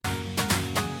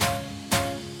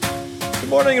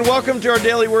Morning and welcome to our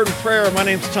daily word and prayer. My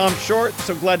name's Tom Short.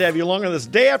 So glad to have you along on this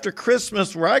day after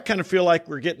Christmas where I kind of feel like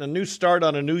we're getting a new start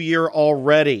on a new year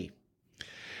already.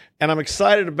 And I'm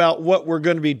excited about what we're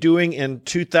going to be doing in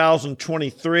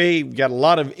 2023. We've got a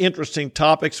lot of interesting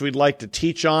topics we'd like to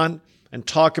teach on and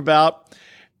talk about.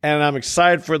 And I'm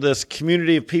excited for this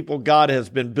community of people God has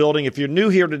been building. If you're new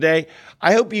here today,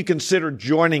 I hope you consider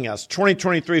joining us.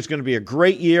 2023 is going to be a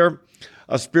great year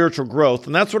of spiritual growth.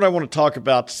 And that's what I want to talk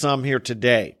about some here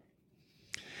today.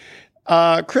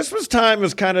 Christmas time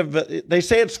is kind of, they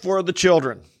say it's for the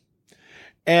children.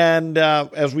 And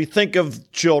as we think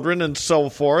of children and so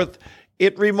forth,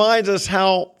 it reminds us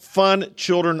how fun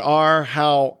children are,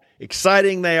 how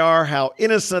exciting they are, how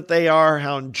innocent they are,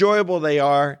 how enjoyable they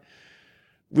are.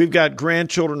 We've got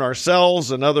grandchildren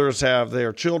ourselves, and others have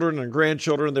their children and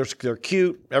grandchildren. They're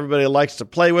cute. Everybody likes to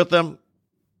play with them.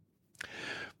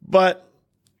 But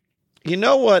you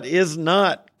know what is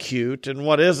not cute and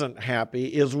what isn't happy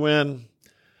is when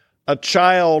a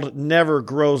child never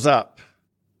grows up,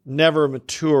 never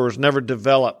matures, never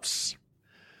develops.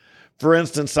 For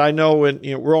instance, I know when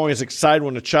we're always excited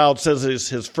when a child says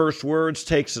his first words,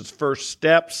 takes his first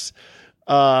steps,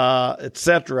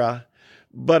 etc.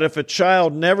 But if a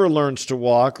child never learns to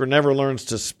walk or never learns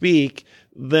to speak,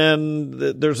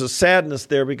 then there's a sadness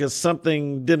there because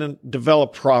something didn't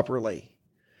develop properly.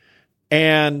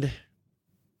 And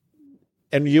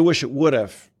you wish it would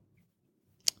have.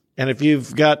 And if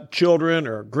you've got children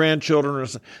or grandchildren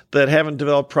that haven't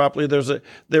developed properly,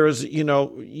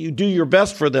 you do your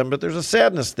best for them, but there's a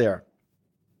sadness there.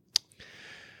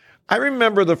 I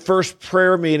remember the first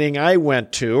prayer meeting I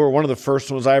went to, or one of the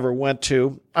first ones I ever went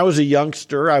to. I was a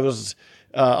youngster. I was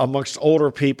amongst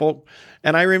older people.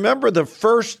 And I remember the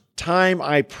first time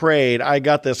I prayed, I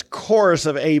got this chorus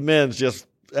of amens just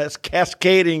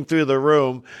cascading through the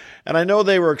room. And I know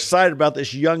they were excited about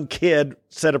this young kid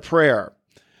said a prayer.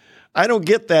 I don't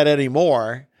get that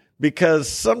anymore because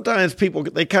sometimes people,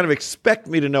 they kind of expect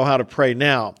me to know how to pray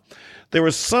now. There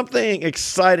was something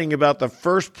exciting about the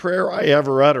first prayer I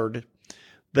ever uttered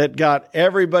that got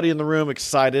everybody in the room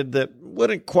excited that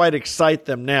wouldn't quite excite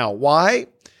them now. Why?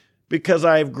 Because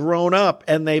I've grown up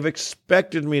and they've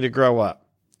expected me to grow up.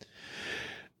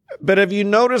 But have you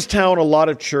noticed how in a lot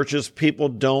of churches people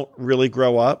don't really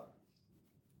grow up?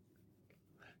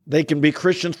 They can be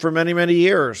Christians for many, many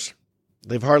years.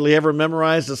 They've hardly ever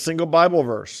memorized a single Bible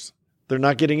verse. They're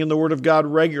not getting in the Word of God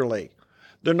regularly.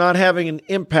 They're not having an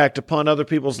impact upon other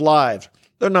people's lives.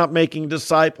 They're not making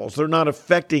disciples. They're not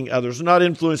affecting others. They're not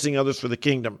influencing others for the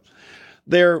kingdom.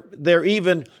 They're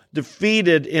even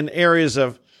defeated in areas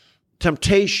of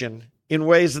temptation in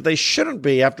ways that they shouldn't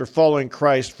be after following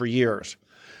Christ for years.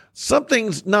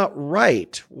 Something's not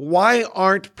right. Why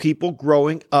aren't people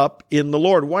growing up in the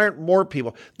Lord? Why aren't more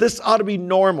people? This ought to be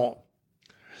normal.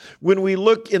 When we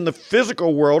look in the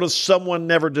physical world as someone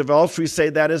never develops, we say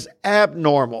that is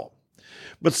abnormal.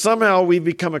 But somehow we've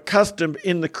become accustomed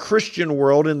in the Christian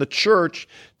world, in the church,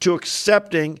 to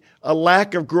accepting a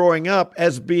lack of growing up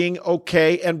as being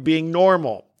okay and being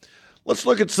normal. Let's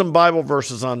look at some Bible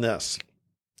verses on this.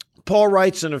 Paul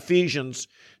writes in Ephesians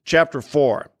chapter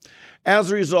 4,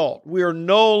 "As a result, we are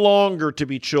no longer to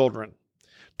be children,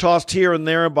 tossed here and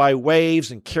there by waves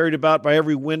and carried about by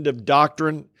every wind of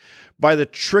doctrine, by the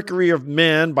trickery of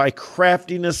men, by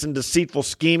craftiness and deceitful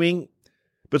scheming.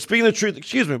 But by speaking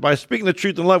the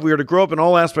truth in love, we are to grow up in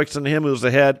all aspects into Him who is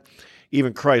the head,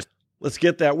 even Christ." Let's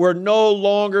get that. We're no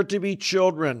longer to be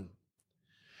children.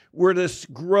 We're to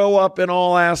grow up in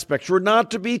all aspects. We're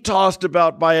not to be tossed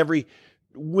about by every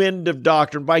wind of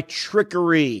doctrine, by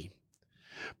trickery,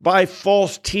 by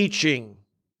false teaching.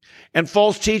 And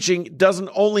false teaching doesn't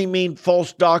only mean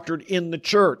false doctrine in the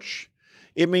church.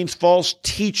 It means false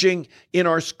teaching in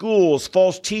our schools,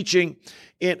 false teaching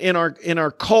in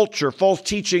our culture, false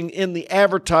teaching in the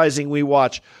advertising we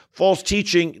watch, false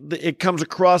teaching, it comes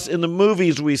across in the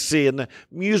movies we see and the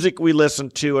music we listen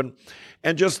to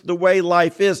and just the way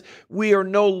life is. We are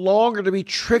no longer to be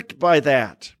tricked by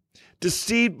that,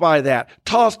 deceived by that,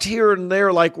 tossed here and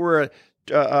there like we're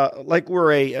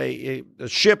a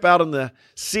ship out in the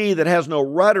sea that has no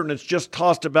rudder and it's just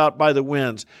tossed about by the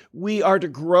winds. We are to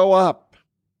grow up.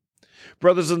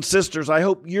 Brothers and sisters, I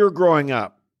hope you're growing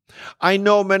up. I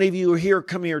know many of you are here,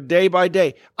 come here day by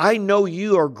day. I know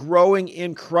you are growing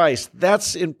in Christ.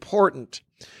 That's important.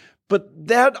 But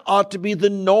that ought to be the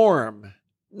norm,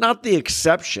 not the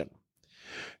exception.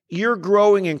 Your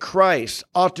growing in Christ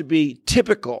ought to be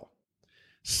typical.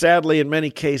 Sadly, in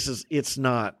many cases, it's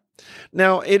not.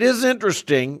 Now, it is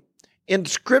interesting. In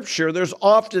Scripture, there's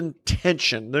often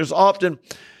tension. There's often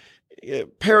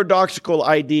paradoxical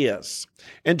ideas.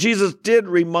 And Jesus did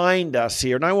remind us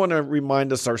here, and I want to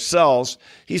remind us ourselves.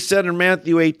 He said in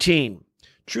Matthew 18,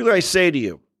 "Truly I say to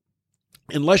you,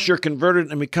 unless you're converted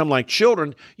and become like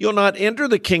children, you'll not enter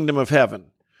the kingdom of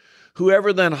heaven.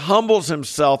 Whoever then humbles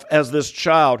himself as this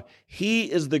child,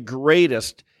 he is the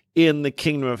greatest in the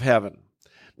kingdom of heaven."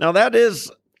 Now that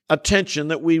is a tension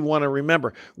that we want to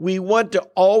remember. We want to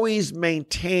always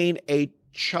maintain a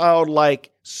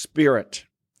childlike spirit.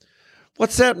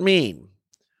 What's that mean?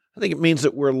 I think it means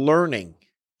that we're learning.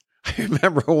 I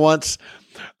remember once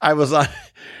I was on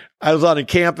a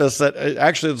campus that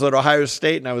actually it was at Ohio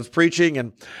State, and I was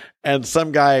preaching, and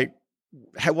some guy,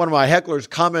 one of my hecklers,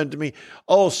 commented to me,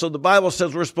 "Oh, so the Bible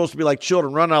says we're supposed to be like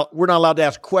children. We're not allowed to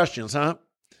ask questions, huh?"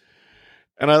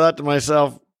 And I thought to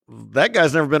myself, that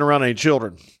guy's never been around any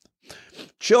children.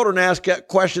 Children ask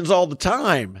questions all the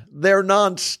time. They're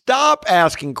nonstop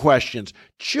asking questions.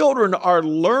 Children are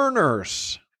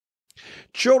learners.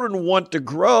 Children want to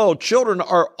grow. Children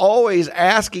are always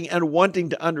asking and wanting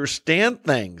to understand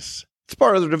things. It's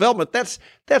part of their development.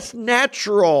 That's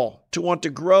natural to want to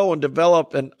grow and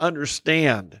develop and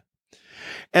understand.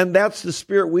 And that's the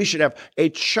spirit we should have. A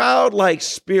childlike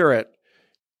spirit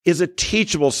is a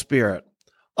teachable spirit,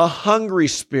 a hungry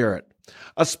spirit,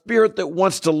 a spirit that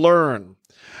wants to learn.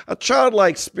 A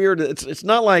childlike spirit, it's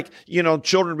not like,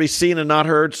 children be seen and not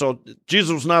heard. So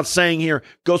Jesus was not saying here,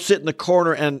 go sit in the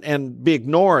corner and be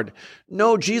ignored.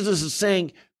 No, Jesus is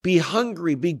saying, be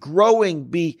hungry, be growing,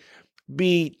 be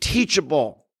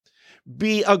teachable,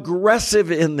 be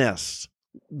aggressive in this,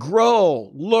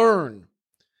 grow, learn.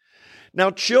 Now,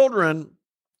 children,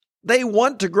 they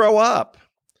want to grow up.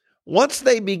 Once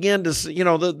they begin to,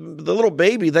 the little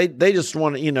baby, they just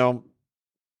want to,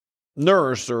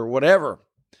 nurse or whatever.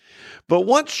 But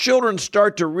once children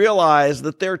start to realize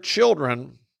that they're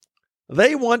children,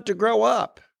 they want to grow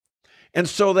up. And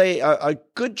so a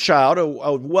good child,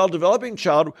 a well-developing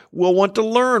child, will want to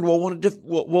learn, will want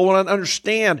to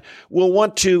understand, will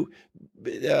want to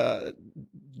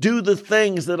do the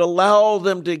things that allow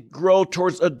them to grow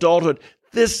towards adulthood.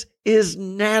 This is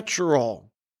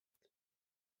natural.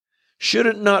 Should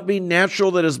it not be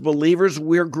natural that as believers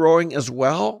we're growing as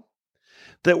well?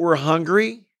 That we're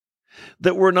hungry?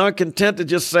 That we're not content to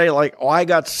just say like, oh, I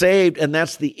got saved and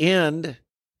that's the end.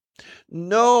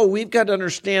 No, we've got to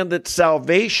understand that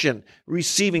salvation,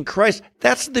 receiving Christ,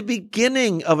 that's the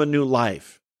beginning of a new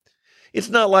life. It's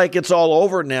not like it's all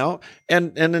over now.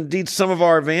 And indeed, some of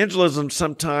our evangelism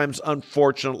sometimes,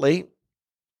 unfortunately,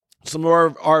 some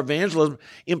of our evangelism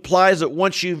implies that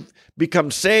once you've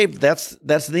become saved, that's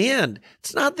the end.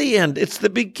 It's not the end. It's the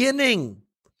beginning.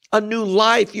 A new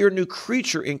life. You're a new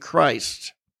creature in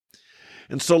Christ.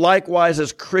 And so likewise,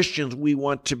 as Christians, we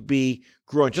want to be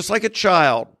growing, just like a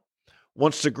child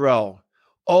wants to grow.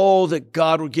 Oh, that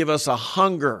God would give us a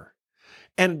hunger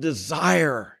and a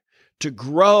desire to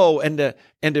grow and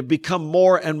to become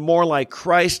more and more like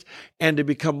Christ and to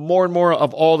become more and more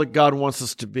of all that God wants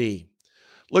us to be.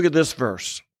 Look at this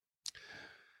verse.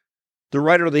 The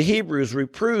writer of the Hebrews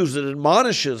reproves and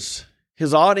admonishes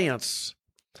his audience.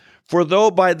 For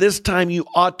though by this time you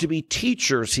ought to be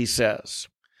teachers, he says,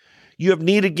 you have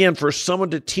need again for someone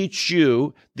to teach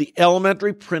you the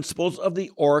elementary principles of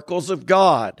the oracles of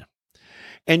God.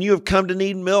 And you have come to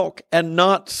need milk and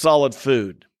not solid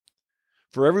food.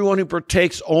 For everyone who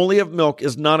partakes only of milk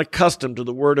is not accustomed to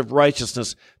the word of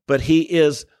righteousness, but he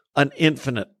is an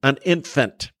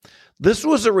infant. This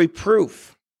was a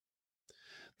reproof.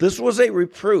 This was a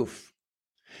reproof.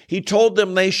 He told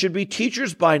them they should be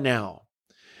teachers by now.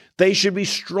 They should be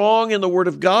strong in the word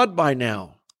of God by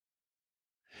now.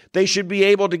 They should be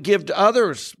able to give to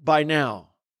others by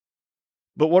now.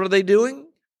 But what are they doing?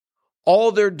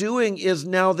 All they're doing is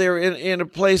now they're in a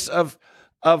place of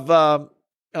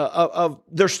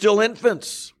they're still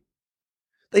infants.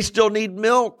 They still need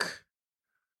milk.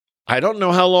 I don't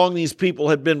know how long these people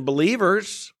had been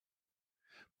believers,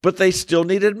 but they still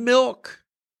needed milk.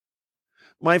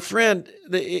 My friend,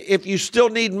 if you still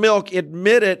need milk,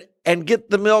 admit it and get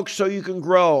the milk so you can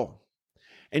grow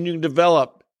and you can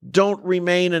develop. Don't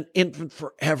remain an infant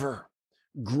forever.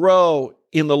 Grow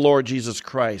in the Lord Jesus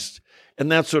Christ.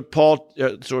 And that's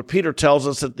what Peter tells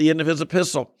us at the end of his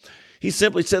epistle. He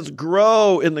simply says,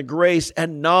 grow in the grace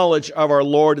and knowledge of our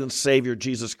Lord and Savior,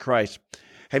 Jesus Christ.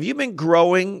 Have you been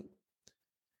growing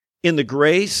in the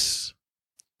grace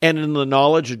and in the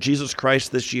knowledge of Jesus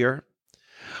Christ this year?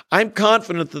 I'm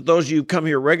confident that those of you who come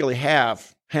here regularly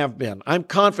have been. I'm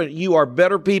confident you are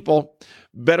better people,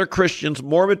 better Christians,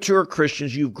 more mature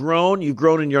Christians. You've grown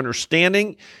in your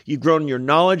understanding, you've grown in your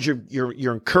knowledge,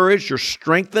 you're encouraged, you're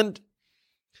strengthened.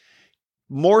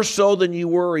 more so than you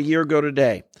were a year ago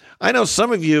today. I know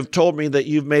some of you have told me that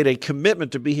you've made a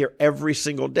commitment to be here every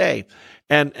single day.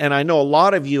 And I know a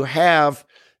lot of you have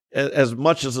as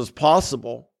much as is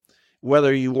possible,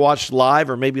 whether you watched live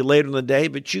or maybe later in the day,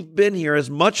 but you've been here as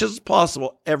much as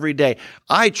possible every day.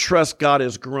 I trust God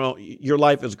has grown, your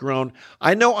life has grown.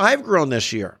 I know I've grown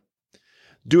this year.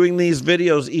 Doing these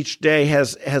videos each day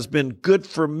has been good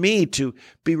for me to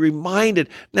be reminded.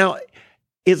 Now,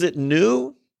 is it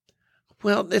new?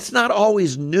 Well, it's not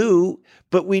always new,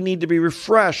 but we need to be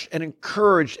refreshed and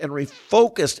encouraged and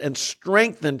refocused and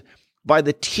strengthened by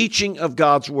the teaching of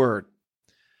God's word.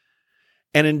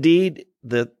 And indeed,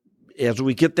 as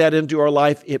we get that into our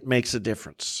life, it makes a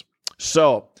difference.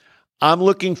 So I'm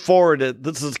looking forward to,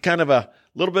 this is kind of a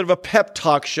little bit of a pep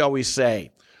talk, shall we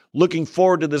say. Looking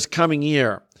forward to this coming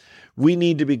year. We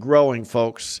need to be growing,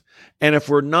 folks. And if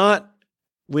we're not,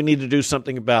 we need to do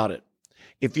something about it.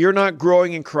 If you're not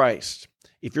growing in Christ,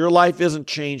 if your life isn't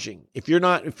changing, if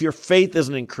your faith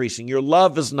isn't increasing, your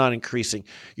love is not increasing,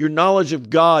 your knowledge of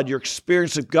God, your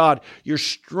experience of God, your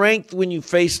strength when you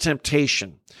face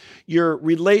temptation, your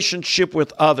relationship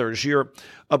with others, your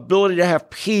ability to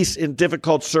have peace in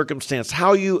difficult circumstances,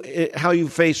 how you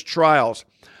face trials.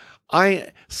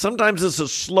 Sometimes this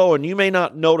is slow and you may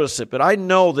not notice it, but I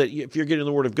know that if you're getting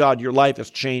the Word of God, your life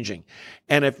is changing.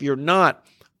 And if you're not,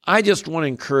 I just want to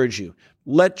encourage you.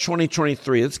 Let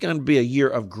 2023, it's going to be a year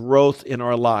of growth in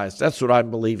our lives. That's what I'm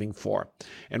believing for.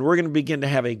 And we're going to begin to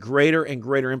have a greater and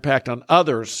greater impact on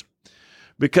others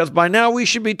because by now we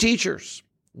should be teachers,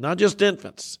 not just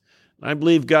infants. I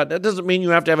believe God, that doesn't mean you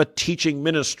have to have a teaching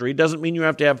ministry. Doesn't mean you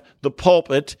have to have the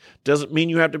pulpit. Doesn't mean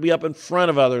you have to be up in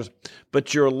front of others.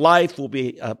 But your life will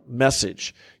be a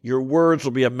message. Your words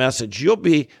will be a message. You'll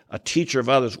be a teacher of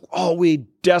others. Oh, we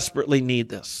desperately need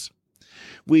this.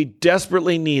 We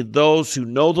desperately need those who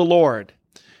know the Lord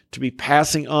to be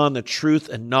passing on the truth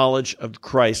and knowledge of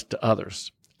Christ to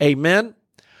others. Amen?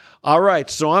 All right,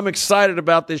 so I'm excited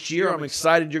about this year. I'm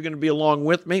excited you're going to be along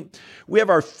with me. We have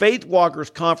our Faith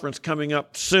Walkers Conference coming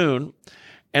up soon,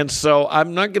 and so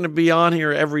I'm not going to be on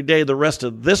here every day the rest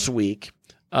of this week.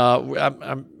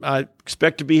 I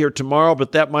expect to be here tomorrow,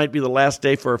 but that might be the last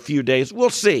day for a few days. We'll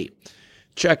see.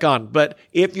 Check on. But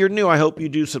if you're new, I hope you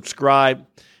do subscribe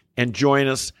and join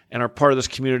us and are part of this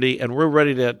community, and we're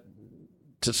ready to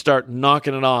start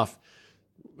knocking it off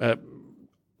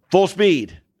full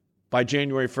speed by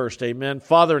January 1st. Amen.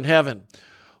 Father in heaven,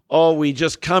 we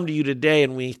just come to you today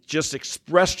and we just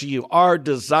express to you our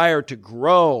desire to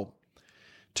grow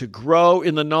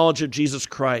in the knowledge of Jesus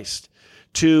Christ,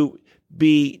 to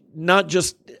be not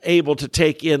just able to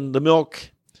take in the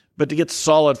milk, but to get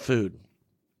solid food,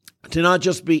 to not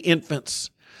just be infants,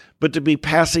 but to be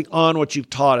passing on what you've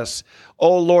taught us.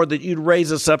 Oh, Lord, that you'd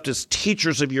raise us up as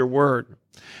teachers of your word.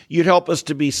 You'd help us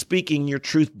to be speaking your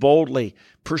truth boldly,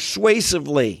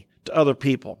 persuasively to other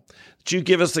people. That you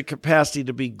give us the capacity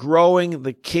to be growing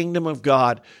the kingdom of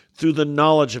God through the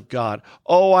knowledge of God.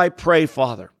 Oh, I pray,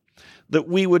 Father, that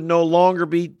we would no longer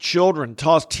be children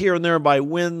tossed here and there by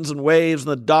winds and waves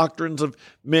and the doctrines of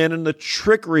men and the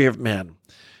trickery of men.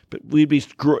 But we'd be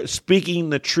speaking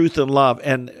the truth in love.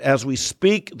 And as we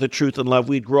speak the truth in love,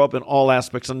 we'd grow up in all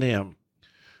aspects unto him,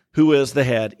 who is the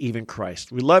head, even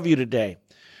Christ. We love you today.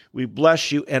 We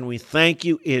bless you and we thank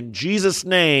you in Jesus'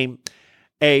 name.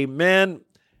 Amen,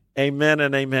 amen,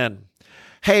 and amen.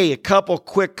 Hey, a couple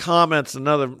quick comments,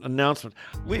 another announcement.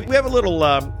 We have a little,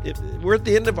 we're at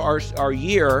the end of our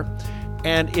year,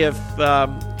 and if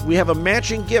we have a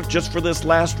matching gift just for this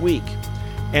last week.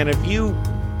 And if you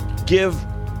give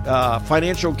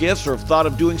financial gifts or have thought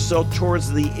of doing so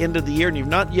towards the end of the year and you've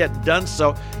not yet done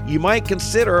so, you might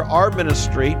consider our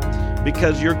ministry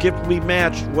because your gift will be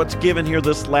matched what's given here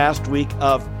this last week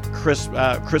of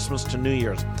Christmas to New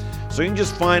Year's. So you can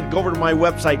just go over to my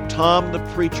website,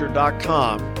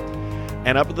 tomthepreacher.com,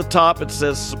 and up at the top it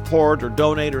says support or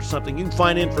donate or something. You can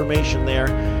find information there.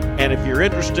 And if you're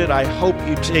interested, I hope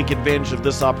you take advantage of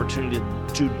this opportunity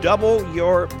to double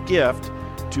your gift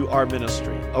to our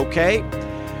ministry. Okay?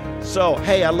 So,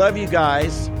 hey, I love you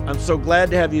guys. I'm so glad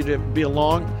to have you to be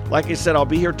along. Like I said, I'll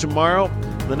be here tomorrow.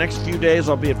 The next few days,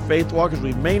 I'll be at Faith Walkers.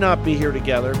 We may not be here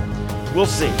together. We'll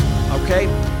see, okay?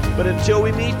 But until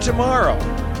we meet tomorrow,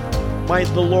 might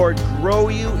the Lord grow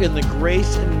you in the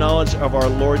grace and knowledge of our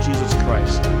Lord Jesus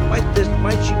Christ.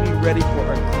 Might you be ready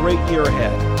for a great year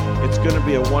ahead. It's going to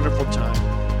be a wonderful time.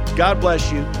 God bless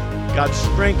you. God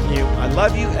strengthen you. I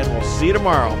love you, and we'll see you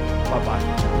tomorrow.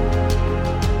 Bye-bye.